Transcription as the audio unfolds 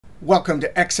Welcome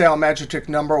to Excel Magic Trick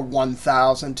number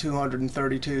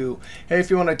 1232. Hey, if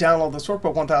you want to download this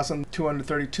workbook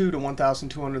 1232 to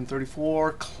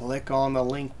 1234, click on the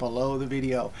link below the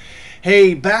video.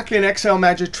 Hey, back in Excel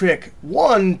Magic Trick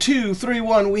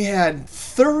 1231, we had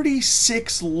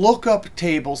 36 lookup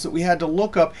tables that we had to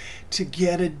look up to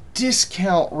get a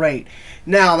discount rate.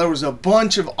 Now, there was a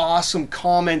bunch of awesome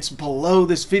comments below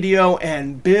this video,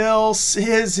 and Bill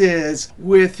Szysz,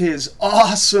 with his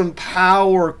awesome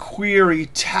Power Query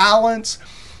talents,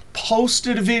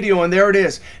 posted a video, and there it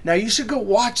is. Now, you should go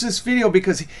watch this video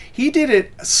because he did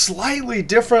it slightly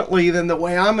differently than the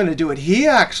way I'm going to do it. He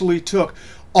actually took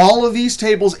all of these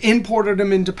tables, imported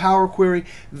them into Power Query,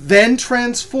 then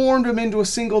transformed them into a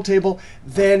single table,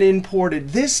 then imported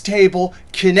this table,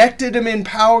 connected them in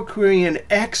Power Query, and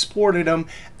exported them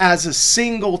as a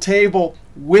single table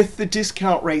with the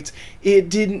discount rates. It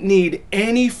didn't need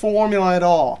any formula at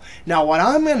all. Now, what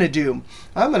I'm going to do,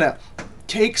 I'm going to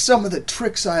take some of the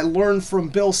tricks I learned from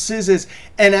Bill Szysz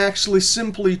and actually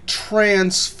simply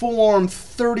transform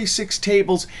 36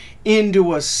 tables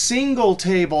into a single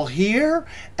table here,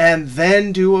 and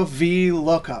then do a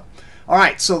VLOOKUP. All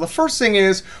right, so the first thing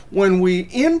is when we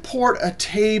import a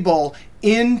table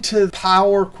into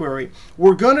Power Query,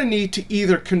 we're going to need to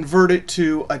either convert it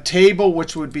to a table,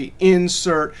 which would be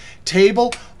insert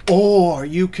table, or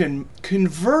you can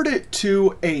convert it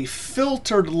to a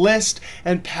filtered list,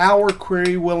 and Power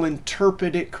Query will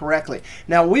interpret it correctly.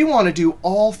 Now, we want to do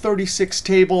all 36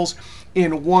 tables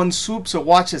in one swoop. So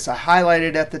watch this. I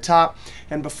highlighted at the top.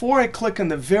 And before I click in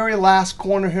the very last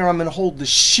corner here, I'm going to hold the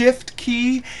Shift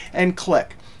key and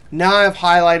click. Now I've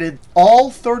highlighted all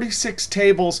 36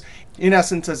 tables, in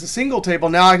essence, as a single table.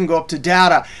 Now I can go up to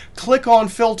Data, click on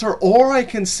Filter, or I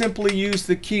can simply use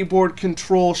the keyboard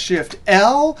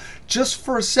Control-Shift-L. Just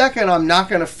for a second, I'm not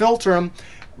going to filter them.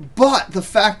 But the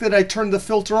fact that I turned the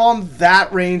filter on,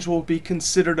 that range will be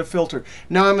considered a filter.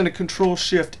 Now I'm going to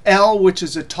Control-Shift-L, which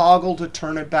is a toggle to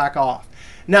turn it back off.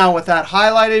 Now with that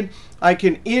highlighted, I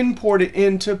can import it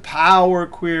into Power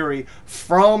Query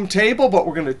from table, but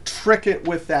we're going to trick it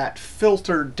with that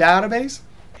filtered database.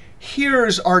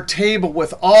 Here's our table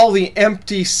with all the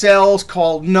empty cells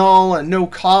called null and no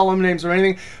column names or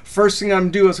anything. First thing I'm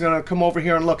going to do is I'm going to come over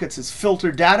here and look at this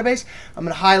filtered database. I'm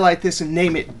going to highlight this and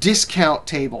name it discount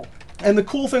table. And the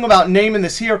cool thing about naming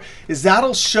this here is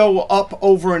that'll show up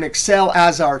over in Excel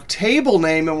as our table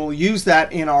name, and we'll use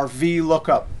that in our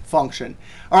VLOOKUP function.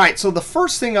 All right, so the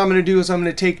first thing I'm going to do is I'm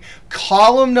going to take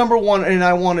column number 1, and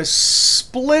I want to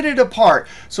split it apart.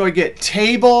 So I get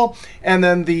table and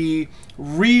then the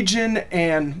region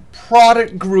and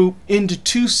product group into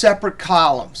two separate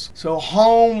columns. So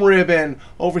home ribbon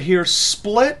over here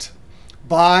split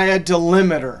by a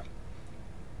delimiter.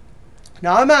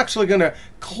 Now I'm actually going to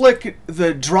click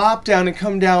the drop down and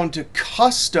come down to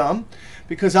custom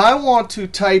because I want to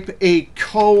type a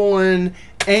colon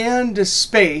and a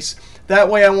space. That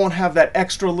way I won't have that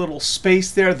extra little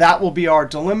space there. That will be our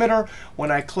delimiter.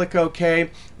 When I click OK,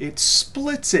 it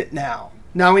splits it now.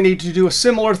 Now we need to do a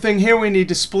similar thing here. We need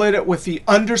to split it with the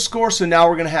underscore. So now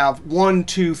we're going to have 1,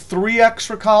 2, 3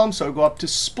 extra columns. So go up to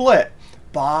split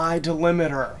by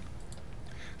delimiter.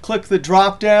 Click the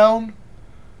drop down,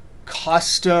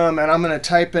 custom, and I'm going to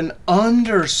type an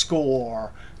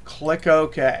underscore. Click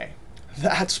OK.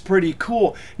 That's pretty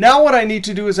cool. Now what I need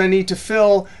to do is I need to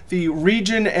fill the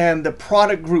region and the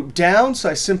product group down. So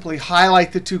I simply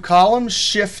highlight the two columns,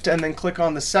 Shift, and then click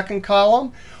on the second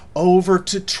column. Over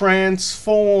to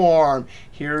transform.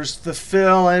 Here's the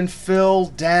fill and fill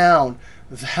down.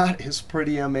 That is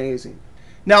pretty amazing.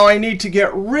 Now I need to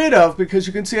get rid of, because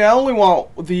you can see I only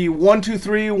want the 1, 2,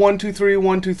 3, 1, 2, 3,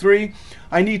 1, 2, 3.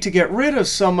 I need to get rid of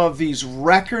some of these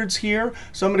records here.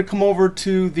 So I'm going to come over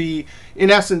to the, in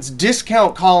essence,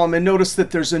 discount column, and notice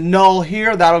that there's a null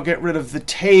here. That'll get rid of the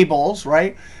tables,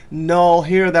 right? Null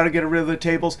here, that'll get rid of the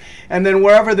tables. And then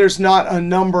wherever there's not a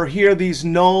number here, these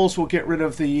nulls will get rid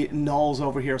of the nulls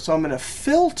over here. So I'm going to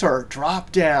filter,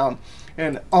 drop down,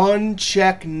 and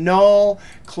uncheck null.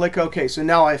 Click OK. So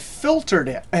now I filtered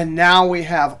it. And now we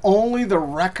have only the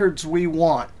records we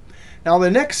want. Now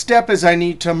the next step is I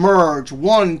need to merge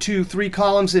 1, 2, 3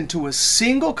 columns into a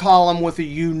single column with a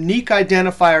unique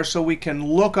identifier so we can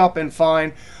look up and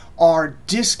find our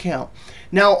discount.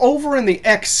 Now over in the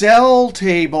Excel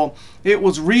table, it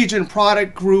was region,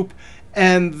 product group,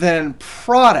 and then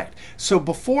product. So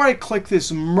before I click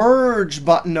this merge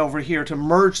button over here to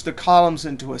merge the columns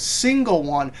into a single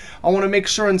one, I want to make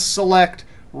sure and select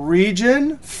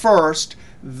region first,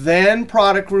 then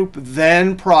product group,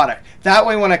 then product. That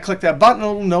way when I click that button,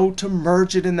 it'll know to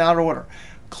merge it in that order.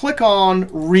 click on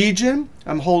region.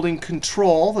 I'm holding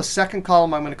Control. The second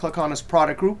column I'm going to click on is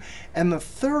product group. And the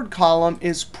third column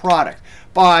is product.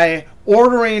 By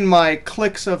ordering my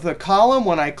clicks of the column,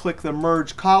 when I click the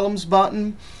Merge Columns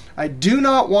button, I do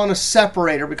not want a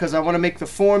separator because I want to make the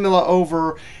formula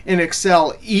over in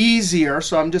Excel easier.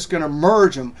 So I'm just going to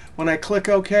merge them. When I click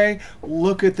OK,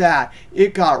 look at that.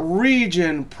 It got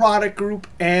region, product group,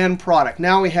 and product.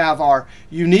 Now we have our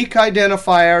unique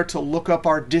identifier to look up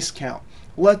our discount.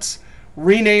 Let's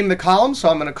rename the column. So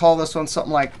I'm going to call this one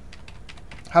something like,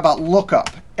 how about lookup?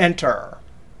 Enter.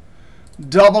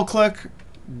 Double click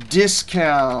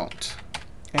discount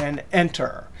and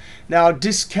enter. Now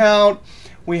discount,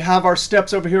 we have our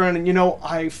steps over here. And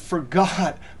I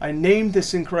forgot. I named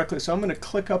this incorrectly. So I'm going to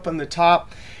click up on the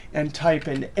top and type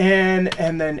in N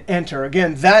and then enter.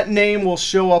 Again, that name will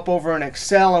show up over in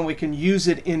Excel, and we can use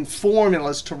it in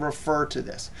formulas to refer to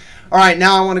this. All right,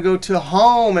 now I want to go to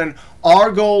Home. And our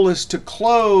goal is to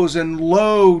close and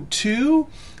load to,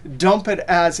 dump it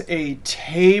as a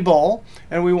table.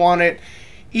 And we want it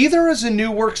either as a new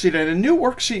worksheet. And a new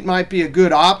worksheet might be a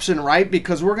good option, right?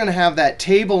 Because we're going to have that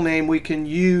table name we can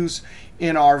use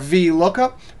in our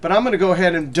VLOOKUP. But I'm going to go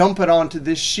ahead and dump it onto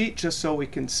this sheet just so we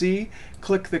can see.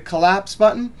 Click the collapse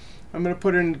button. I'm going to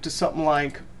put it into something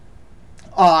like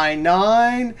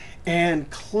I9 and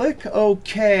click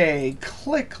OK.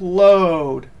 Click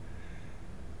Load.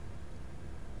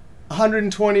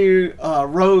 120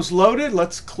 rows loaded.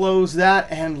 Let's close that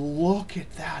and look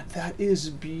at that. That is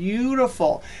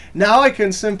beautiful. Now I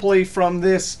can simply, from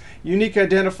this unique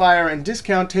identifier and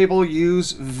discount table,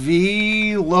 use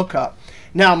VLOOKUP.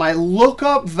 Now my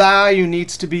lookup value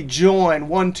needs to be joined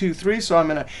 1, 2, 3. So I'm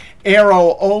going to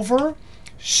arrow over,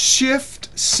 Shift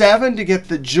 7 to get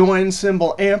the join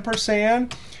symbol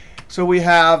ampersand. So we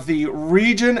have the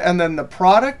region and then the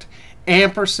product.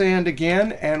 Ampersand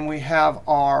again, and we have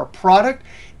our product.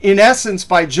 In essence,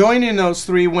 by joining those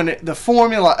three, when the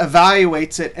formula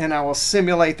evaluates it, and I will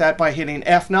simulate that by hitting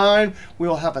F9, we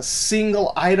will have a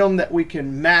single item that we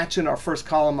can match in our first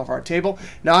column of our table.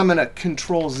 Now I'm going to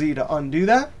Control Z to undo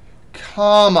that.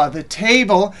 Comma, the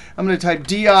table, I'm going to type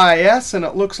DIS, and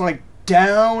it looks like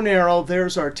down arrow.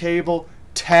 There's our table.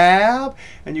 Tab,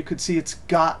 and you could see it's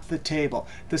got the table.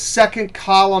 The second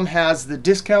column has the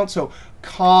discount, so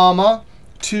comma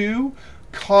 2,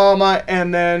 comma,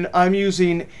 and then I'm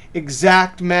using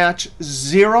exact match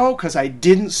 0 because I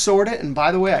didn't sort it. And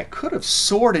by the way, I could have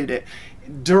sorted it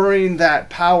during that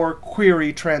Power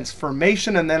Query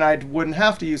transformation, and then I wouldn't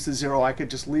have to use the 0. I could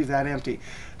just leave that empty.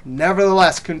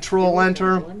 Nevertheless, Control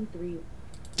Enter,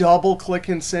 double click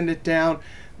and send it down.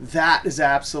 That is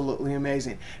absolutely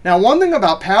amazing. Now, one thing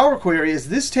about Power Query is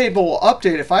this table will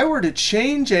update. If I were to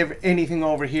change anything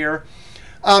over here,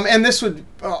 and this would,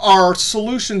 our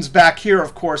solutions back here,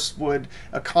 of course, would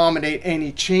accommodate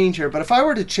any change here. But if I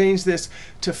were to change this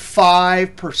to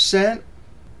 5%,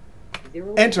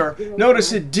 enter,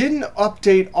 notice it didn't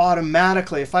update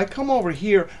automatically. If I come over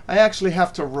here, I actually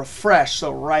have to refresh.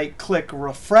 So right click,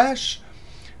 refresh.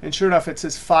 And sure enough, it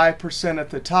says 5% at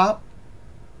the top.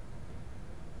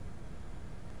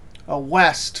 A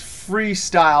West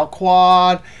Freestyle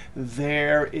Quad.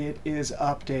 There it is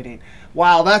updating.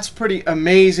 Wow, that's pretty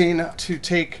amazing to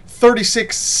take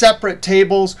 36 separate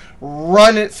tables,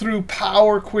 run it through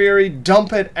Power Query,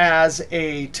 dump it as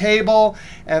a table,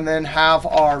 and then have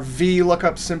our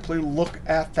VLOOKUP simply look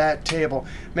at that table.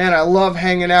 Man, I love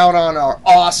hanging out on our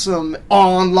awesome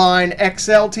online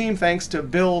Excel team. Thanks to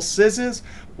Bill Szysz.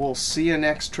 We'll see you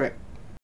next trick.